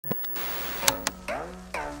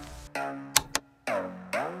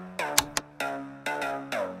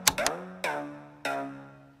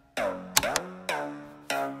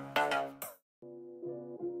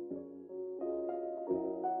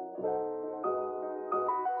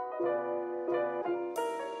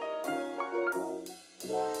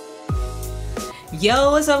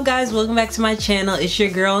Yo, what's up guys? Welcome back to my channel. It's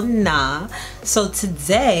your girl Nah. So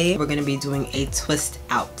today we're gonna be doing a twist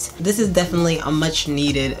out. This is definitely a much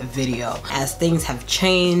needed video as things have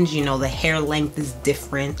changed. You know, the hair length is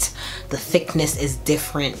different, the thickness is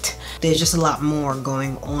different. There's just a lot more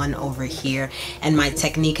going on over here and my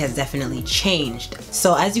technique has definitely changed.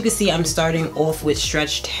 So as you can see, I'm starting off with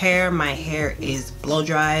stretched hair. My hair is blow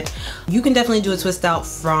dried. You can definitely do a twist out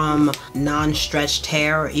from non-stretched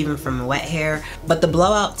hair or even from wet hair, but the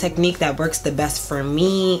blowout technique that works the best for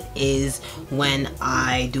me is when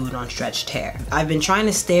I do it on stretched hair. I've been trying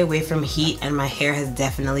to stay away from heat and my hair has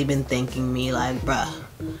definitely been thanking me, like, bruh,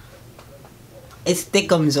 it's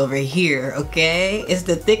thickums over here, okay? It's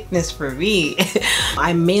the thickness for me.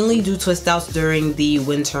 I mainly do twist outs during the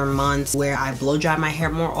winter months where I blow dry my hair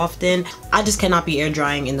more often. I just cannot be air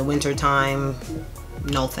drying in the winter time.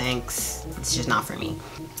 No thanks, it's just not for me.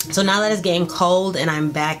 So now that it's getting cold and I'm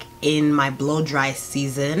back in my blow dry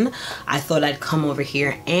season, I thought I'd come over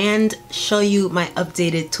here and show you my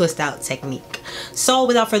updated twist out technique. So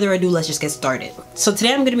without further ado, let's just get started. So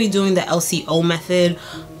today I'm going to be doing the LCO method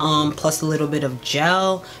plus a little bit of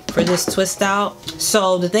gel for this twist out.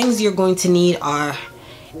 So the things you're going to need are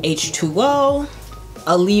H2O,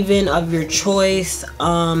 a leave-in of your choice.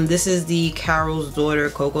 This is the Carol's Daughter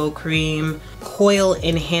Cocoa Cream Coil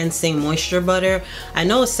Enhancing Moisture Butter. I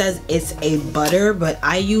know it says it's a butter, but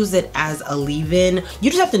I use it as a leave-in.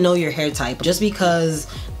 You just have to know your hair type. Just because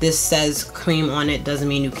this says cream on it doesn't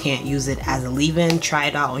mean you can't use it as a leave-in. Try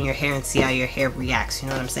it out on your hair and see how your hair reacts, you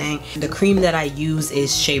know what I'm saying? The cream that I use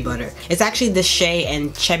is shea butter. It's actually the Shea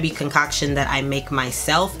and Chebe concoction that I make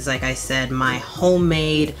myself. It's, like I said, my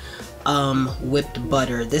homemade whipped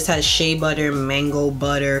butter. This has shea butter, mango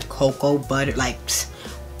butter, cocoa butter, like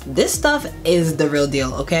this stuff is the real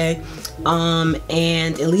deal, okay?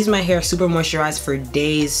 And it leaves my hair super moisturized for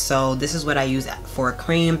days, so this is what I use for a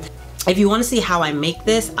cream. If you want to see how I make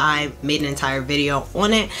this, I made an entire video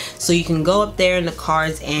on it, so you can go up there in the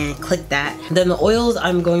cards and click that. Then the oils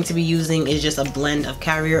I'm going to be using is just a blend of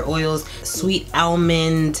carrier oils, sweet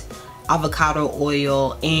almond, avocado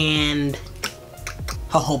oil, and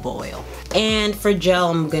jojoba oil. And for gel,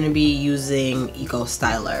 I'm gonna be using Eco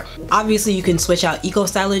Styler. Obviously you can switch out Eco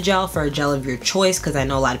Styler gel for a gel of your choice, because I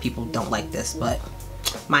know a lot of people don't like this, but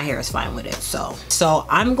my hair is fine with it. So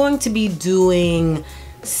I'm going to be doing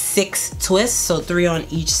 6 twists, so 3 on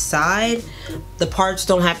each side. The parts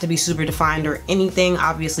don't have to be super defined or anything,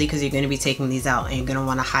 obviously, because you're going to be taking these out and you're going to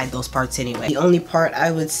want to hide those parts anyway. The only part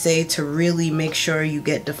I would say to really make sure you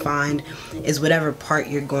get defined is whatever part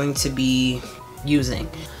you're going to be using.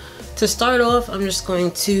 To start off, I'm just going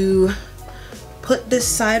to put this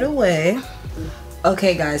side away.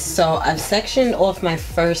 Okay guys, so I've sectioned off my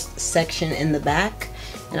first section in the back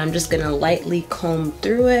and I'm just gonna lightly comb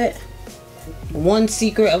through it. One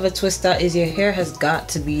secret of a twist out is your hair has got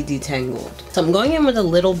to be detangled. So I'm going in with a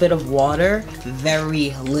little bit of water,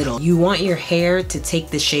 very little. You want your hair to take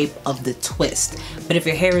the shape of the twist, but if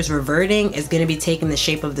your hair is reverting, it's going to be taking the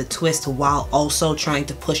shape of the twist while also trying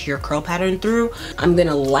to push your curl pattern through. I'm going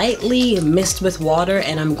to lightly mist with water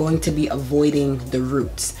and I'm going to be avoiding the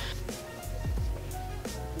roots.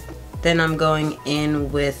 Then I'm going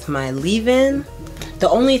in with my leave-in. The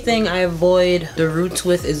only thing I avoid the roots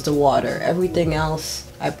with is the water. Everything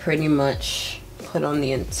else I pretty much put on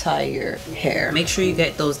the entire hair. Make sure you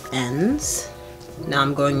get those ends. Now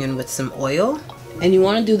I'm going in with some oil. And you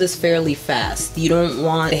want to do this fairly fast. You don't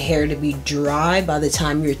want the hair to be dry by the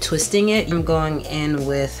time you're twisting it. I'm going in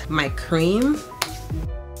with my cream.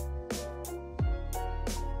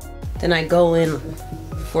 Then I go in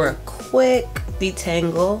for a quick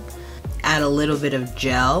detangle. Add a little bit of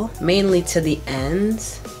gel, mainly to the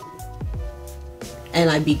ends,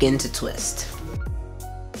 and I begin to twist.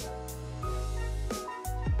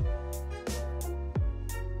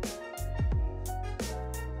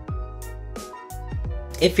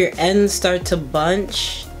 If your ends start to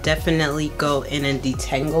bunch, definitely go in and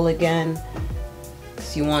detangle again,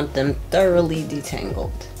 because you want them thoroughly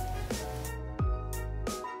detangled.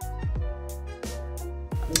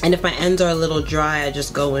 And if my ends are a little dry, I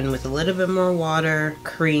just go in with a little bit more water,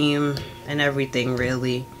 cream, and everything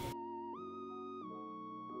really.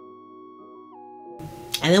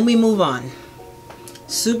 And then we move on.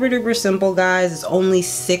 Super duper simple, guys. It's only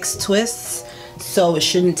 6 twists, so it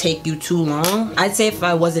shouldn't take you too long. I'd say if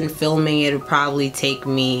I wasn't filming, it would probably take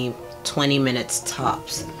me 20 minutes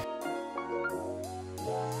tops.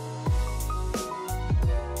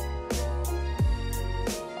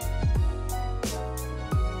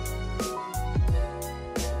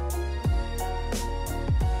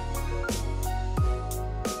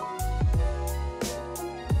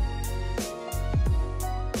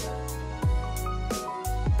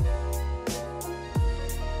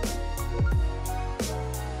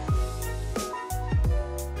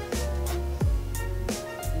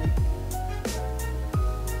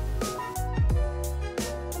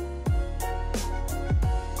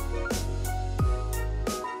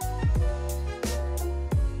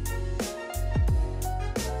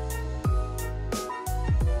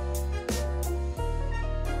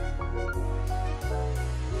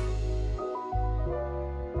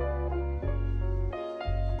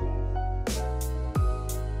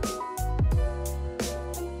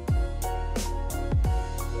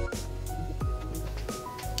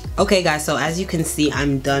 Okay guys, so as you can see,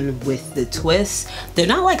 I'm done with the twists. They're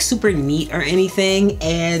not like super neat or anything,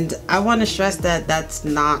 and I want to stress that that's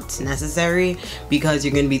not necessary because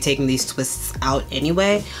you're going to be taking these twists out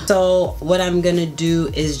anyway. So what I'm going to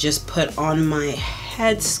do is just put on my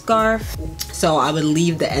headscarf. So I would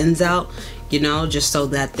leave the ends out, you know, just so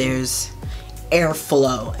that there's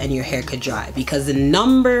airflow and your hair could dry, because the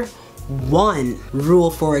number one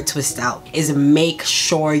rule for a twist out is make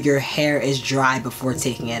sure your hair is dry before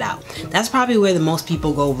taking it out. That's probably where the most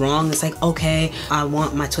people go wrong. It's like, okay, I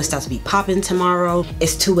want my twist out to be popping tomorrow.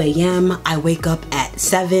 It's 2 a.m. I wake up at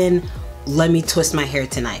 7. Let me twist my hair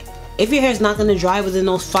tonight. If your hair is not going to dry within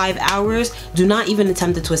those 5 hours, do not even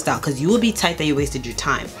attempt to twist out, because you will be tight that you wasted your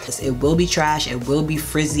time. It will be trash, it will be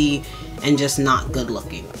frizzy, and just not good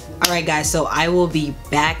looking. Alright guys, so I will be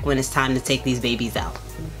back when it's time to take these babies out.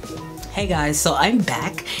 Hey guys, so I'm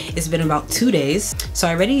back. It's been about 2 days. So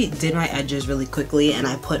I already did my edges really quickly, and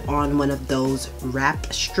I put on one of those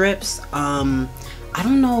wrap strips. I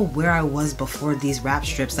don't know where I was before these wrap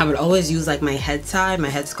strips. I would always use like my head tie, my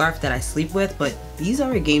headscarf that I sleep with, but these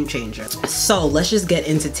are a game changer. So let's just get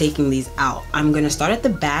into taking these out. I'm gonna start at the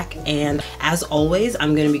back, and as always,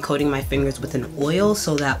 I'm gonna be coating my fingers with an oil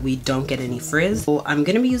so that we don't get any frizz. So I'm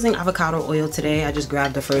gonna be using avocado oil today. I just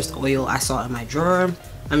grabbed the first oil I saw in my drawer.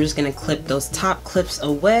 I'm just gonna clip those top clips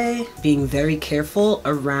away, being very careful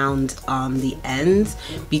around the ends,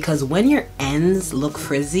 because when your ends look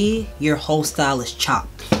frizzy, your whole style is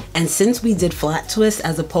chopped. And since we did flat twists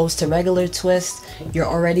as opposed to regular twists, you're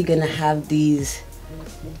already gonna have these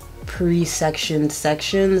pre-sectioned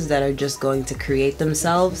sections that are just going to create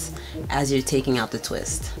themselves as you're taking out the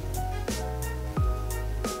twist.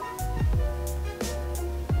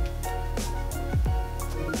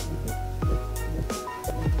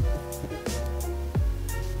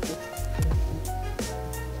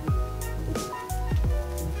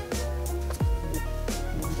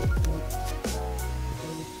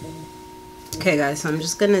 Okay guys, so I'm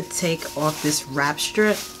just gonna take off this wrap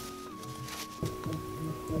strip.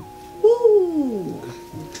 Woo!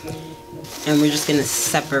 And we're just gonna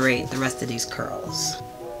separate the rest of these curls.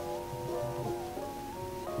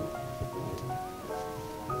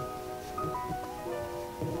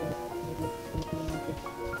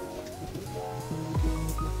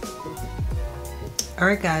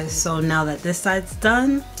 Alright guys, so now that this side's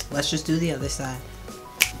done, let's just do the other side.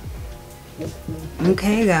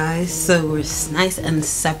 Okay guys, so we're nice and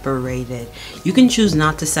separated. You can choose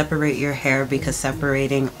not to separate your hair because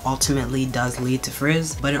separating ultimately does lead to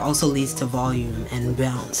frizz, but it also leads to volume and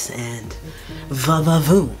bounce and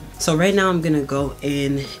va-va-voom. So right now I'm gonna go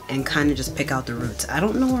in and kind of just pick out the roots. I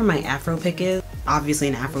don't know where my afro pick is. Obviously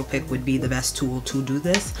an afro pick would be the best tool to do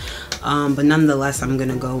this, but nonetheless I'm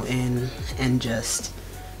gonna go in and just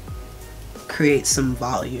create some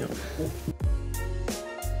volume.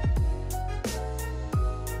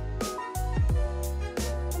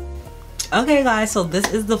 Okay guys, so this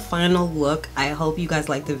is the final look. I hope you guys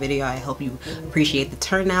liked the video. I hope you appreciate the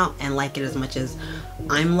turnout and like it as much as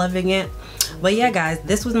I'm loving it. But yeah guys,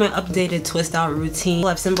 this was my updated twist out routine.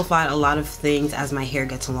 I've simplified a lot of things as my hair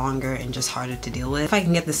gets longer and just harder to deal with. If I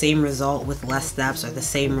can get the same result with less steps or the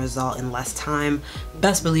same result in less time,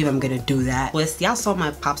 best believe I'm gonna do that. Y'all saw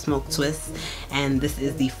my Pop Smoke twist, and this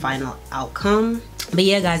is the final outcome. But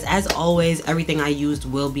yeah guys, as always, everything I used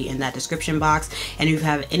will be in that description box, and if you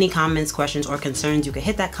have any comments, questions, or concerns, you can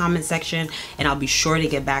hit that comment section and I'll be sure to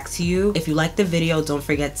get back to you. If you liked the video, don't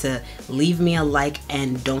forget to leave me a like,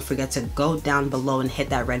 and don't forget to go down below and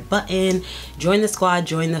hit that red button. Join the squad,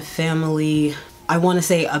 join the family. I want to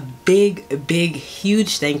say a big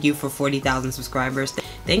huge thank you for 40,000 subscribers.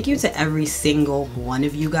 Thank you to every single one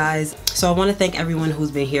of you guys. So I want to thank everyone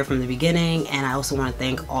who's been here from the beginning, and I also want to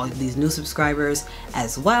thank all of these new subscribers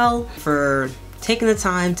as well for taking the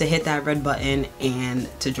time to hit that red button and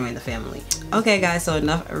to join the family. Okay guys, so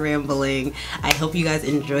enough rambling. I hope you guys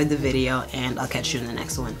enjoyed the video, and I'll catch you in the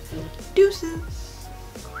next one. Deuces.